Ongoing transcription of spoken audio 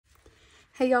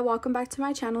Hey y'all, welcome back to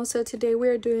my channel. So today we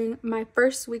are doing my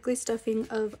first weekly stuffing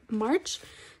of March.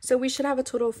 So we should have a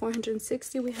total of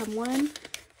 460. We have 1,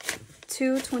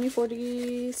 2, 20,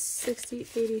 40, 60,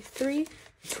 83,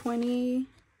 20,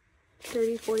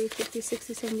 30, 40, 50,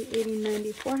 60, 70, 80,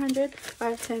 90, 400,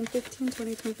 5, 10, 15,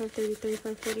 20, 25, 30,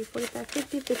 35, 40, 45,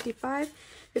 50, 55,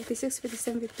 56,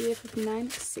 57, 58, 59,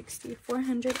 60,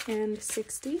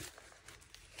 460.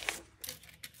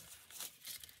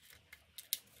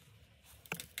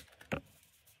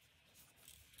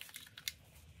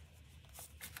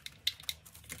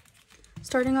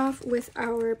 Starting off with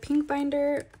our pink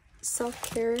binder,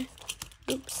 self-care.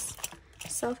 Oops.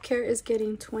 Self-care is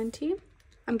getting 20.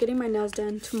 I'm getting my nails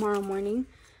done tomorrow morning.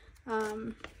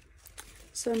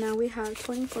 So now we have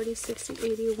 20, 40, 60,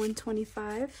 80,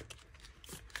 125.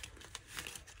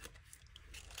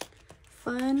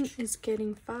 Fun is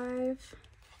getting 5.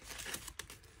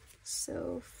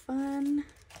 So Fun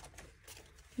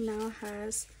now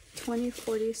has 20,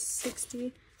 40,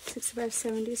 60, 65,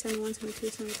 70, 71, 72,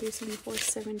 73, 74,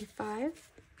 75.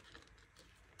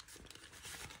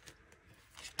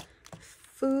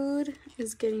 Food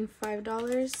is getting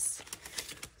 $5.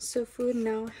 So Food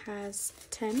now has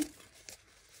 10.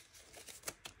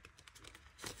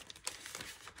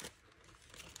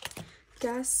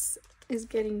 Gas is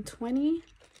getting 20.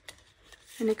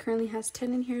 And it currently has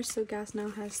 10 in here, so gas now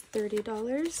has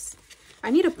 $30. I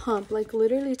need a pump, like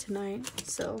literally tonight,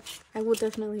 so I will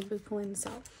definitely be pulling this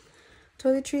out.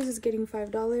 Toiletries is getting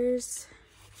 $5.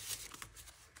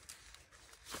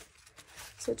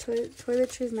 So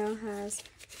toiletries now has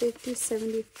 50,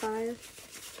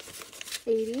 75,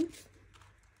 80.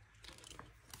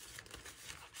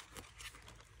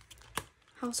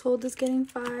 Household is getting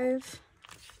 5.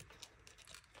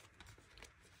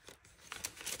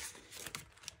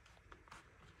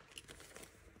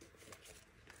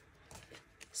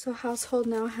 So household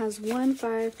now has 1,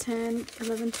 5, 10,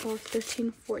 11, 12,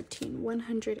 13, 14,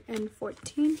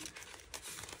 114.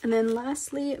 And then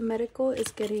lastly, medical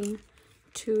is getting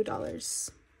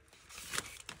 $2.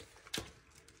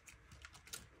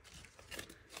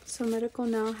 So medical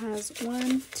now has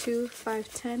 1, 2,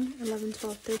 5, 10, 11,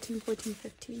 12, 13, 14,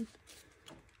 15.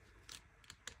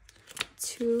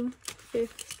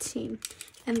 215.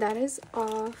 And that is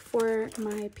all for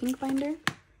my pink binder.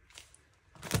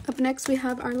 Up next, we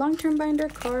have our long-term binder.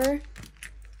 Car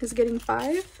is getting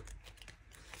 5.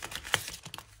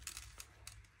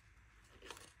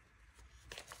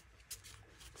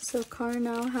 So car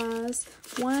now has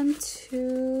 1,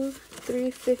 2,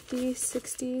 3, 50,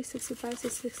 60, 65,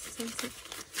 66, 67,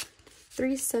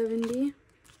 370.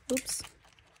 Oops.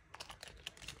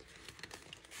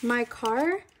 My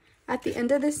car, at the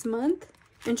end of this month,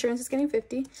 insurance is getting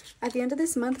 50. At the end of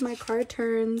this month, my car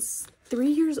turns 3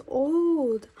 years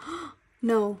old.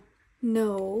 No.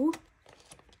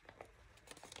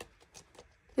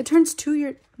 It turns 2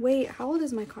 years. Wait, how old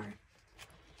is my car?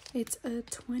 It's a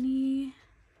 21.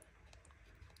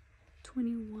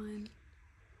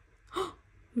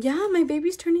 Yeah, my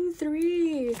baby's turning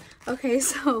 3. Okay,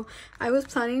 so I was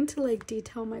planning to like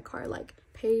detail my car, like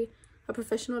pay a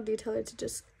professional detailer to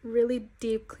just really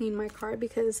deep clean my car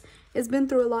because it's been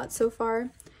through a lot so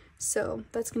far. So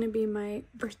that's gonna be my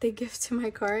birthday gift to my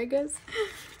car, I guess.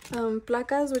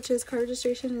 Placas, which is car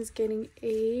registration, is getting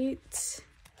 8.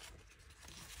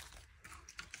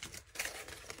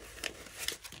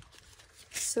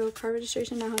 So car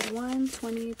registration now has 1,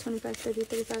 20, 25, 30,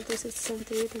 35, 36, 37,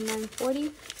 38, 39, 40,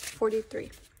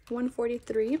 43.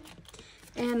 143.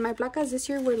 And my placas this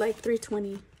year were like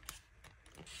 320.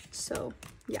 So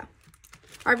yeah.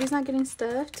 RV's not getting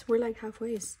stuffed. We're like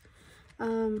halfway.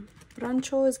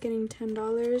 Rancho is getting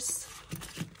 $10.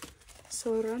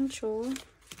 So Rancho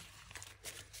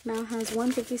now has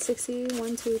 1, 50, 60,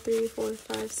 1, 2, 3, 4,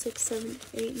 5, 6, 7,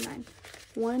 8, 9,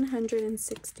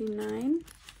 169.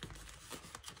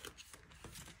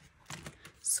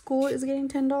 School is getting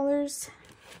 $10.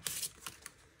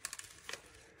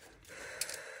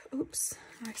 Oops,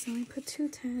 I accidentally put 2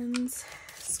 10s.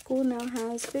 School now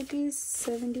has 50,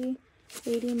 70,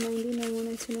 80, 90, 91,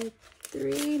 92,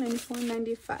 93, 94,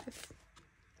 95.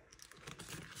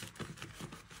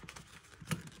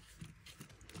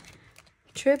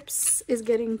 Trips is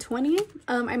getting 20.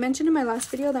 I mentioned in my last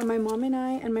video that my mom and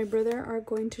I and my brother are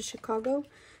going to Chicago.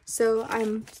 So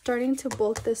I'm starting to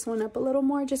bulk this one up a little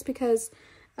more just because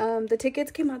the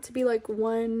tickets came out to be like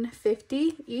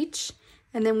 $150 each.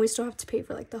 And then we still have to pay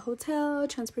for like the hotel,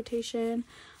 transportation.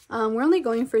 We're only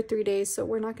going for 3 days, so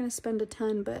we're not going to spend a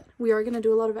ton, but we are going to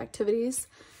do a lot of activities.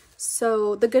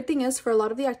 So the good thing is for a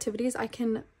lot of the activities, I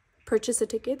can purchase the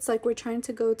tickets. Like, we're trying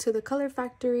to go to the Color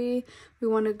Factory. We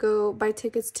want to go buy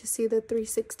tickets to see the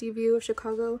 360 view of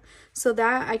Chicago, so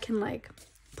that I can like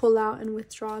pull out and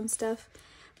withdraw and stuff.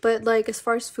 But like, as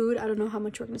far as food, I don't know how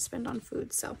much we're gonna spend on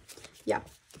food. So yeah,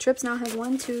 Trips now has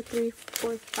 1 2 3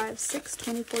 4 5 6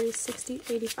 20 40 60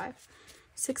 85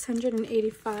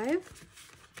 685.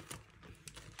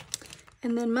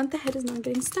 And then month ahead is not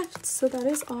getting stuffed. So that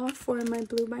is all for my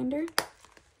blue binder.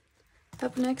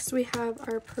 Up next we have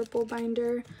our purple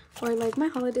binder, or like my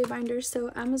holiday binder.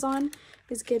 So Amazon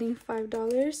is getting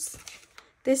 $5.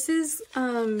 This is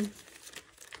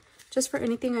just for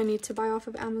anything I need to buy off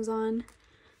of Amazon.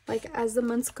 Like, as the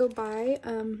months go by,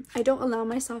 I don't allow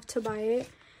myself to buy it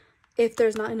if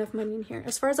there's not enough money in here,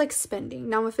 as far as like spending.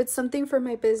 Now, if it's something for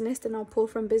my business, then I'll pull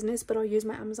from business, but I'll use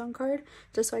my Amazon card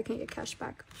just so I can get cash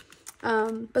back.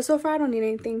 But so far I don't need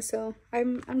anything, so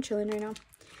I'm chilling right now.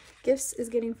 Gifts is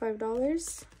getting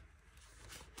 $5.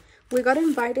 We got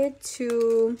invited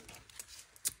to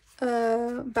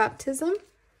a baptism,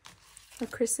 a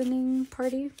christening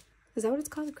party. Is that what it's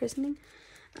called? A christening?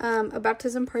 A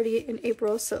baptism party in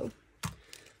April, so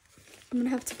I'm gonna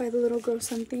have to buy the little girl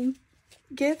something.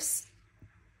 Gifts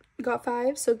got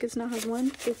 5, so gifts now has 1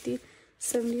 50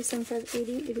 70 75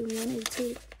 80 81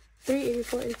 82 3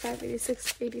 84 85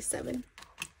 86 87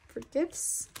 for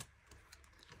gifts.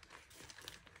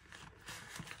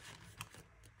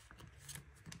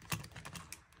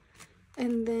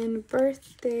 And then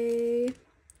birthday,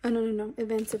 oh no,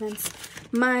 events.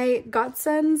 My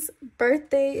godson's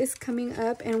birthday is coming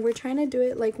up, and we're trying to do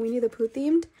it like Winnie the Pooh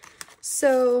themed.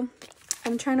 So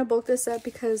I'm trying to bulk this up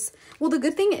because, well, the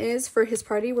good thing is for his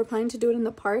party, we're planning to do it in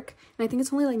the park, and I think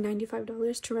it's only like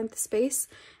 $95 to rent the space,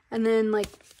 and then like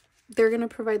they're gonna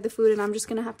provide the food, and I'm just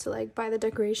gonna have to like buy the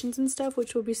decorations and stuff,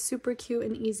 which will be super cute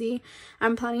and easy.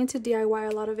 I'm planning to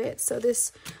DIY a lot of it, so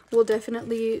this will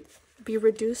definitely be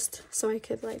reduced so I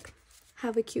could like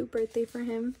have a cute birthday for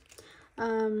him.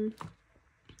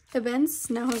 Events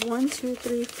now has 1 2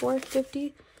 3 4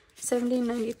 50 70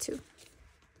 92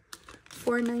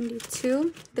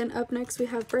 492. Then up next we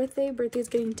have birthday. Birthday is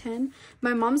getting 10.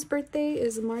 My mom's birthday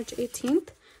is March 18th,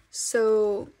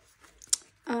 so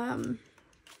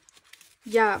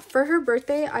yeah, for her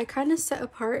birthday I kind of set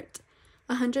apart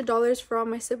 $100 for all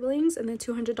my siblings and then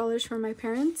 $200 for my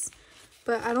parents,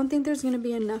 but I don't think there's gonna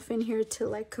be enough in here to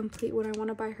like complete what I want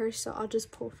to buy her, so I'll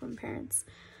just pull from parents.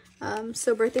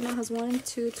 So birthday now has 1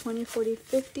 2 20 40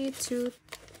 50 2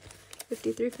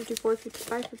 53 54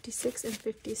 55 56 and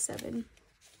 57.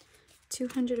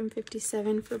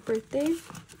 257 for birthday.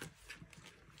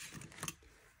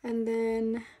 And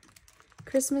then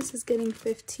Christmas is getting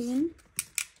 15.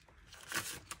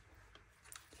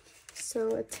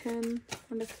 So a 10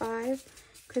 and a 5.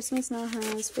 Christmas now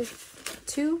has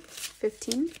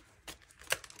 15.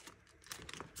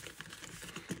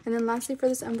 And then lastly for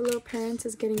this envelope, parents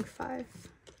is getting 5.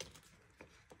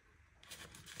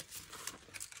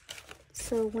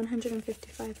 So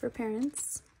 155 for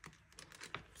parents.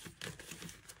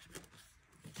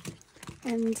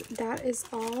 And that is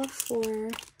all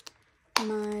for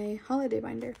my holiday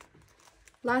binder.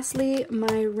 Lastly,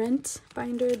 my rent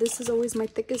binder. This is always my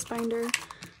thickest binder.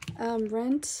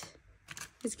 Rent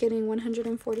is getting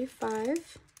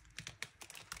 145.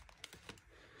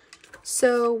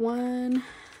 So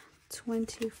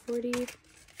 120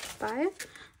 45.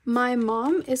 My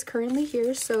mom is currently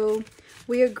here, so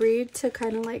we agreed to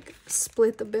kind of like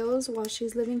split the bills while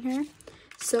she's living here.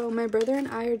 So my brother and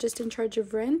I are just in charge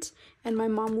of rent, and my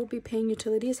mom will be paying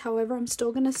utilities. However, I'm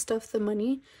still gonna stuff the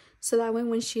money so that way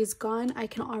when she's gone, I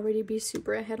can already be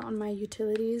super ahead on my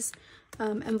utilities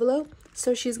envelope.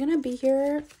 So she's gonna be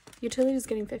here. Utilities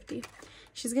getting 50.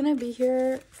 She's gonna be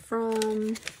here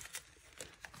from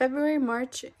February,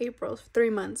 March, April,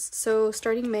 3 months. So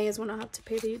starting May is when I'll have to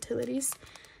pay the utilities,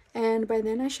 and by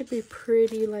then I should be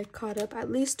pretty like caught up,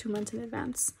 at least 2 months in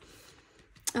advance.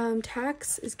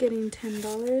 Tax is getting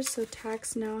 $10, so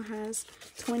tax now has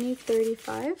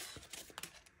 2035.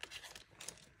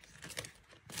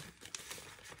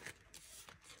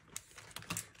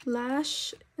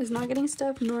 Lash is not getting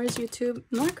stuff, nor is YouTube,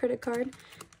 nor credit card.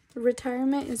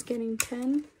 Retirement is getting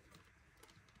 10.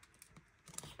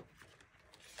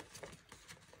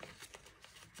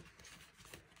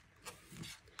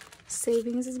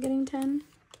 Savings is getting 10.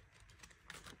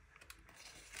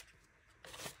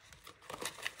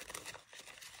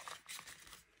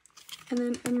 And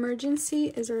then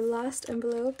emergency is our last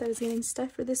envelope that is getting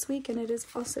stuffed for this week, and it is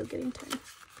also getting 10.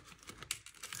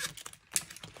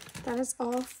 That is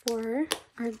all for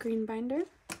our green binder.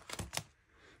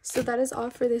 So that is all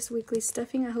for this weekly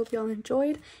stuffing. I hope y'all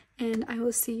enjoyed, and I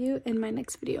will see you in my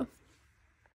next video.